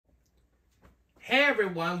Hey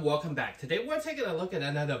everyone, welcome back. Today we're taking a look at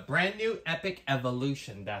another brand new epic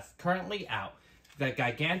evolution that's currently out. The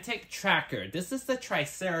Gigantic Tracker. This is the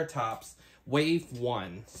Triceratops Wave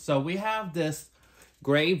 1. So we have this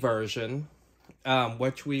gray version,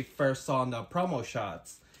 which we first saw in the promo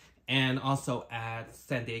shots, and also at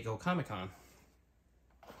San Diego Comic-Con.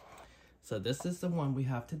 So this is the one we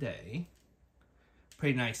have today.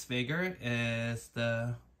 Pretty nice figure. Is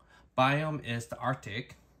the biome is the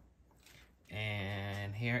Arctic.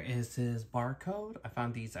 And here is his barcode. I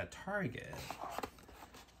found these at Target.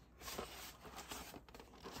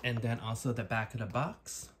 And then also the back of the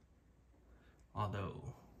box. Although,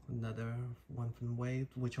 another one from Wave,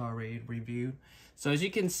 which I already reviewed. So as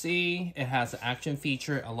you can see, it has an action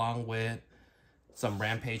feature along with some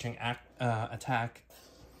rampaging attack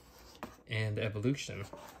and evolution.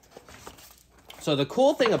 So the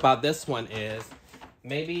cool thing about this one is,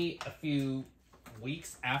 maybe a few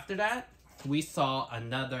weeks after that, we saw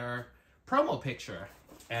another promo picture,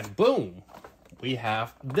 and boom, we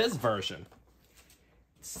have this version.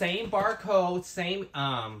 Same barcode, same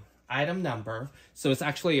item number, so it's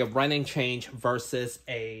actually a running change versus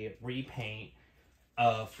a repaint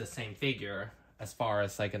of the same figure as far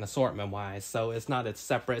as like an assortment wise. So it's not a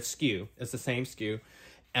separate SKU, it's the same SKU.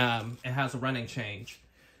 It has a running change.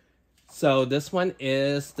 So this one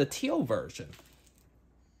is the teal version.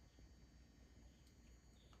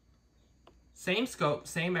 Same scope,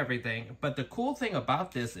 same everything, but the cool thing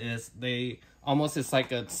about this is it's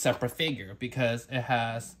like a separate figure because it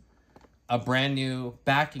has a brand new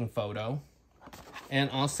backing photo.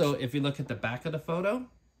 And also, if you look at the back of the photo,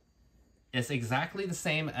 it's exactly the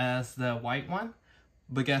same as the white one,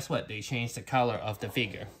 but guess what? They changed the color of the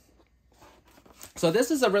figure. So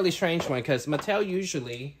this is a really strange one because Mattel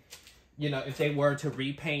usually, you know, if they were to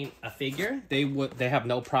repaint a figure, they have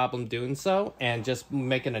no problem doing so and just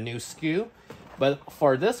making a new SKU. But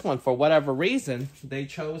for this one, for whatever reason, they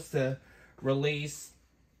chose to release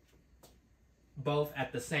both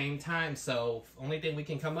at the same time. So only thing we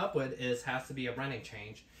can come up with has to be a running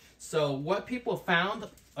change. So what people found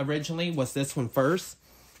originally was this one first,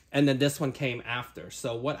 and then this one came after.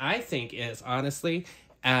 So what I think is, honestly,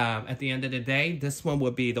 at the end of the day, this one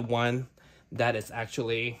would be the one that is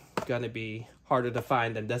actually going to be harder to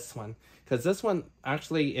find than this one. Because this one,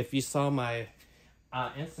 actually, if you saw my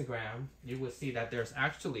Instagram, you would see that there's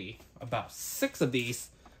actually about 6 of these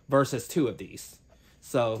versus 2 of these.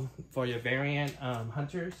 So for your variant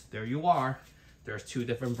hunters, there you are. There's 2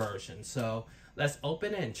 different versions. So let's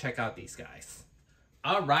open it and check out these guys.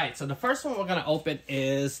 All right, so the first one we're going to open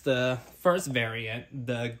is the first variant,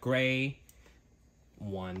 the gray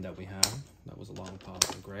one that we have. That was a long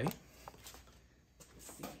pause in gray.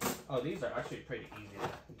 Oh, these are actually pretty easy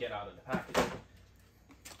to get out of the package.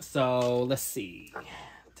 So let's see.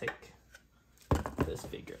 Take this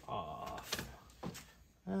figure off.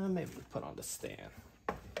 Maybe put on the stand.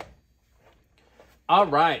 All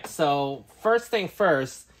right. So first thing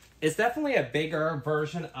first, it's definitely a bigger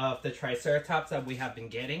version of the Triceratops that we have been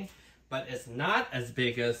getting, but it's not as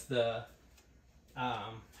big as the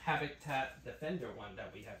Habitat Defender one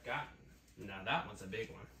that we have gotten. Now that one's a big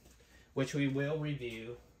one, which we will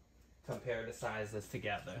review. Compare the sizes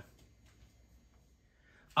together.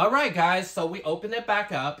 All right, guys, so we opened it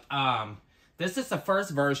back up. This is the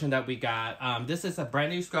first version that we got. This is a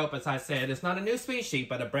brand new scope, as I said. It's not a new species,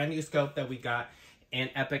 but a brand new scope that we got in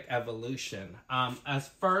Epic Evolution. As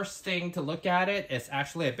first thing to look at it, it's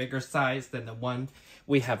actually a bigger size than the one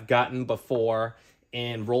we have gotten before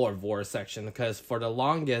in Roarvore section, because for the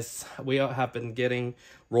longest we have been getting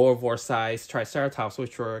Roarvore size Triceratops,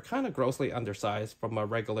 which were kind of grossly undersized from a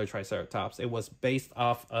regular Triceratops. It was based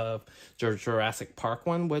off of Jurassic Park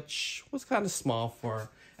one, which was kind of small for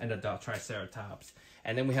an adult Triceratops.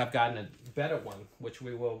 And then we have gotten a better one, which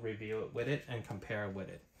we will review it with it and compare with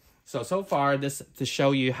it. So far, this to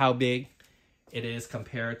show you how big it is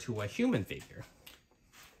compared to a human figure.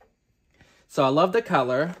 So I love the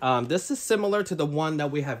color. This is similar to the one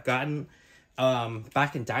that we have gotten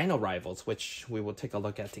back in Dino Rivals, which we will take a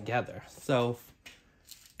look at together. So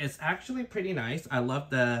it's actually pretty nice. I love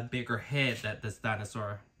the bigger head that this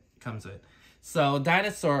dinosaur comes with. So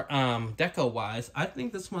dinosaur deco-wise, I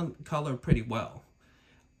think this one colored pretty well.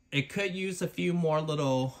 It could use a few more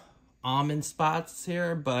little almond spots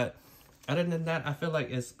here, but other than that, I feel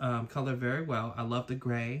like it's colored very well. I love the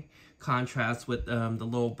gray contrast with the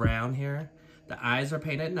little brown here. The eyes are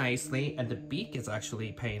painted nicely, and the beak is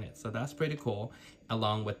actually painted, so that's pretty cool,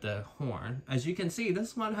 along with the horn. As you can see,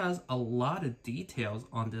 this one has a lot of details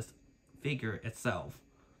on this figure itself.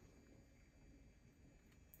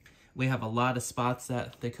 We have a lot of spots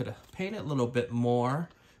that they could have painted a little bit more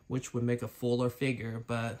which would make a fuller figure,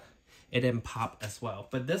 but it didn't pop as well.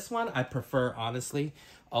 But this one I prefer, honestly,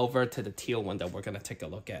 over to the teal one that we're going to take a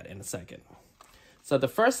look at in a second. So the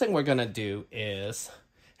first thing we're going to do is,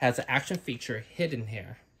 has an action feature hidden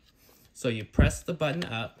here. So you press the button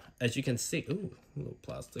up, as you can see, ooh, a little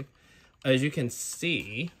plastic. As you can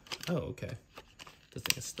see, oh, okay, this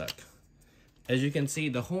thing is stuck. As you can see,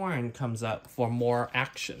 the horn comes up for more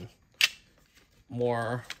action,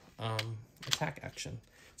 more attack action.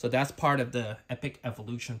 So that's part of the epic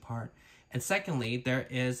evolution part. And secondly, there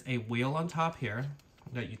is a wheel on top here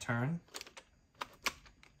that you turn.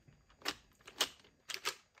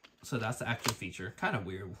 So that's the action feature. Kind of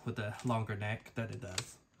weird with the longer neck that it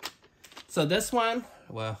does. So this one,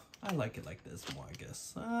 well, I like it like this more, I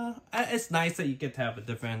guess. It's nice that you get to have a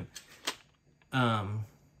different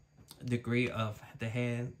degree of the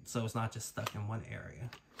head, so it's not just stuck in one area.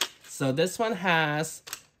 So this one has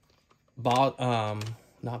ball,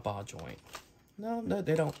 not ball joint. No,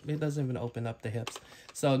 they don't. It doesn't even open up the hips.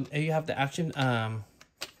 So you have the action,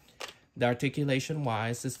 the articulation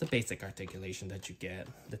wise, it's the basic articulation that you get.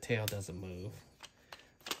 The tail doesn't move.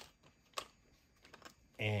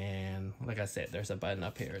 And like I said, there's a button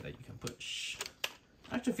up here that you can push.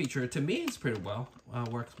 Action feature, to me, is pretty well,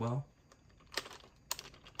 works well.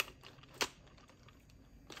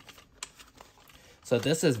 So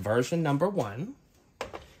this is version number 1.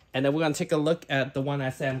 And then we're going to take a look at the one I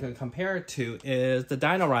said I'm going to compare it to is the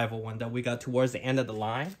Dino Rival one that we got towards the end of the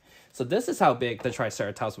line. So this is how big the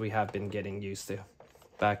Triceratops we have been getting used to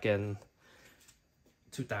back in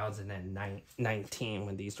 2019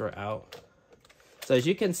 when these were out. So as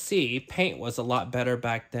you can see, paint was a lot better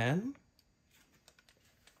back then.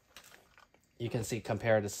 You can see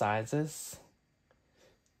compare the sizes.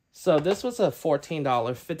 So this was a $14,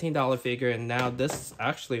 $15 figure, and now this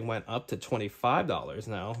actually went up to $25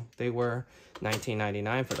 now. They were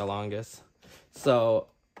 $19.99 for the longest. So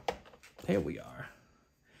here we are.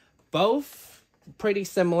 Both pretty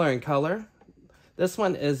similar in color. This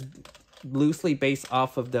one is loosely based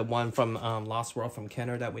off of the one from Lost World from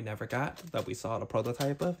Kenner that we never got, that we saw the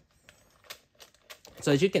prototype of.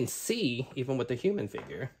 So as you can see, even with the human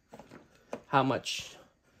figure, how much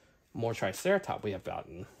more Triceratops we have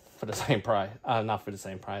gotten for the same price. Not for the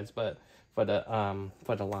same price, but for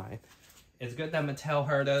the line. It's good that Mattel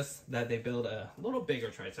heard us, that they build a little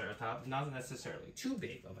bigger Triceratops, not necessarily too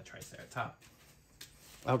big of a Triceratops.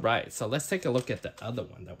 All right, so let's take a look at the other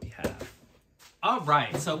one that we have. All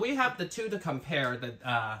right, so we have the two to compare.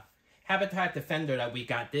 The Habitat Defender that we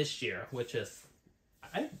got this year, which is,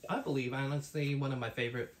 I believe, honestly, one of my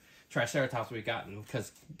favorite Triceratops we've gotten,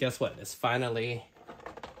 because guess what? It's finally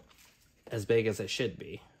as big as it should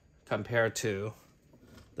be compared to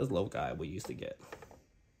this little guy we used to get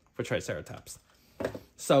for Triceratops.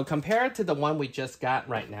 So compared to the one we just got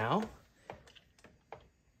right now,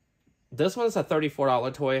 this one's a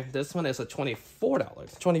 $34 toy. This one is a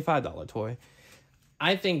 $25 toy.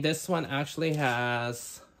 I think this one actually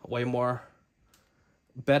has way more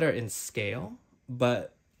better in scale,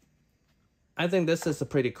 but I think this is a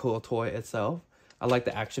pretty cool toy itself. I like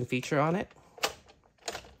the action feature on it.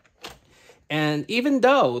 And even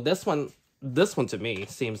though this one to me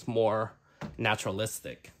seems more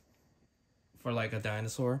naturalistic for like a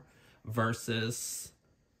dinosaur versus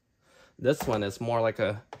this one is more like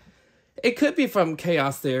a, it could be from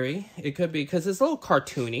Chaos Theory. It could be because it's a little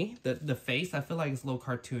cartoony. The face, I feel like it's a little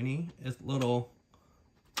cartoony. It's a little,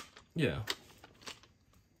 yeah.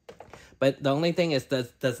 But the only thing is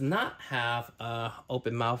does not have a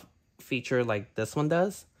open mouth feature like this one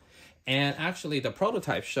does. And actually the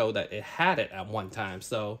prototype showed that it had it at one time.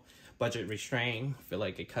 So budget restraint, I feel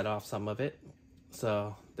like it cut off some of it.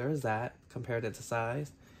 So there's that compared to the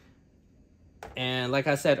size. And like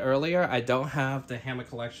I said earlier, I don't have the Hammer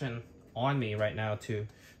collection on me right now to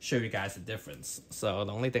show you guys the difference. So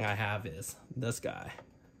the only thing I have is this guy.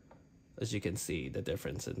 As you can see, the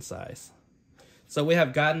difference in size. So we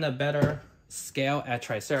have gotten a better scale at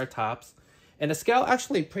Triceratops. And the scale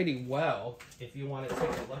actually pretty well if you want to take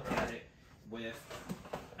a look at it with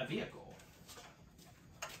a vehicle.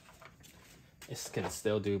 It can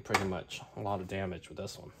still do pretty much a lot of damage with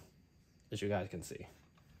this one, as you guys can see.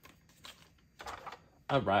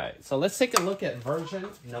 All right, so let's take a look at version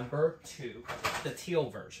number 2, the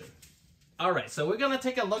teal version. All right, so we're gonna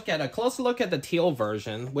take a closer look at the teal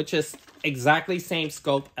version, which is exactly same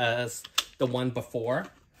scope as the one before,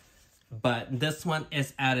 but this one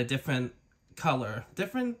is at a different color,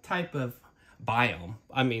 different type of biome.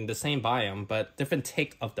 I mean, the same biome, but different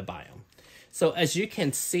take of the biome. So as you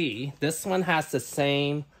can see, this one has the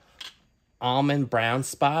same almond brown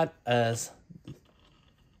spot as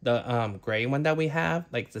the gray one that we have,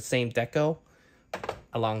 like the same deco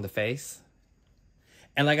along the face.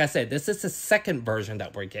 And like I said, this is the second version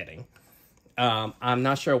that we're getting. I'm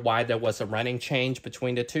not sure why there was a running change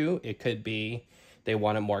between the two. It could be they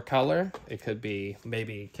wanted more color. It could be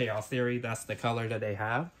maybe Chaos Theory, that's the color that they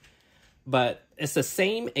have. But it's the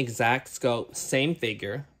same exact scope, same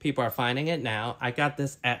figure. People are finding it now. I got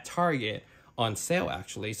this at Target on sale,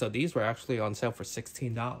 actually. So these were actually on sale for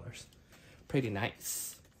 $16. Pretty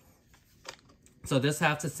nice. So this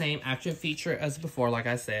has the same action feature as before, like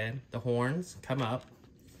I said. The horns come up.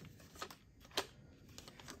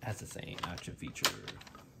 Has the same action feature.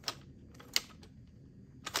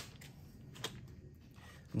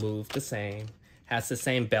 Move the same. Has the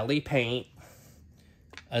same belly paint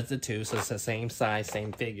as the two, so it's the same size,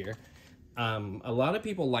 same figure. A lot of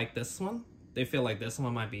people like this one. They feel like this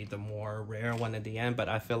one might be the more rare one at the end, but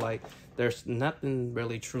I feel like there's nothing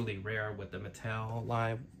really truly rare with the Mattel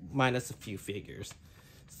line, minus a few figures.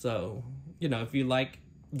 So, you know, if you like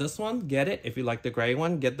this one, get it. If you like the gray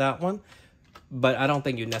one, get that one. But I don't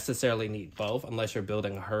think you necessarily need both unless you're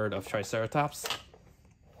building a herd of Triceratops.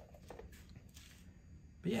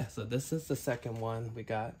 But yeah, so this is the second one we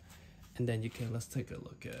got. And then let's take a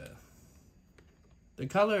look at the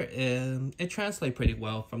color. It translates pretty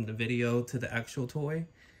well from the video to the actual toy.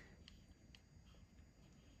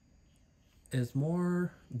 It's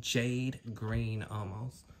more jade green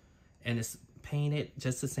almost. And it's painted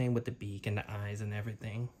just the same with the beak and the eyes and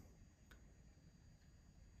everything.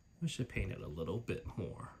 We should paint it a little bit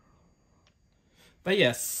more. But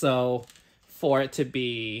yes, so for it to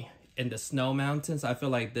be in the snow mountains, I feel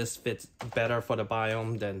like this fits better for the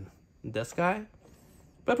biome than this guy.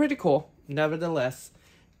 But pretty cool, nevertheless.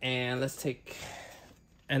 And let's take...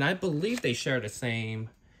 And I believe they share the same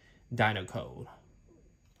dino code.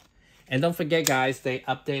 And don't forget, guys, they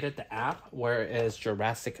updated the app where it is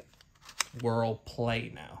Jurassic World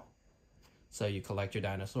Play now. So you collect your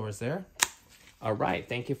dinosaurs there. All right,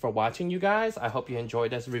 thank you for watching, you guys. I hope you enjoyed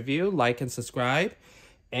this review. Like and subscribe.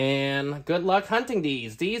 And good luck hunting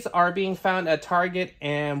these. These are being found at Target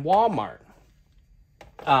and Walmart.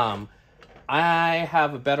 I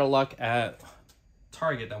have a better luck at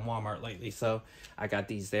Target than Walmart lately, so I got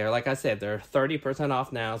these there. Like I said, they're 30%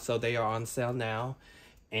 off now, so they are on sale now.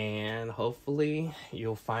 And hopefully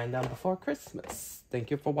you'll find them before Christmas. Thank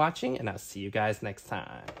you for watching, and I'll see you guys next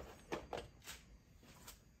time.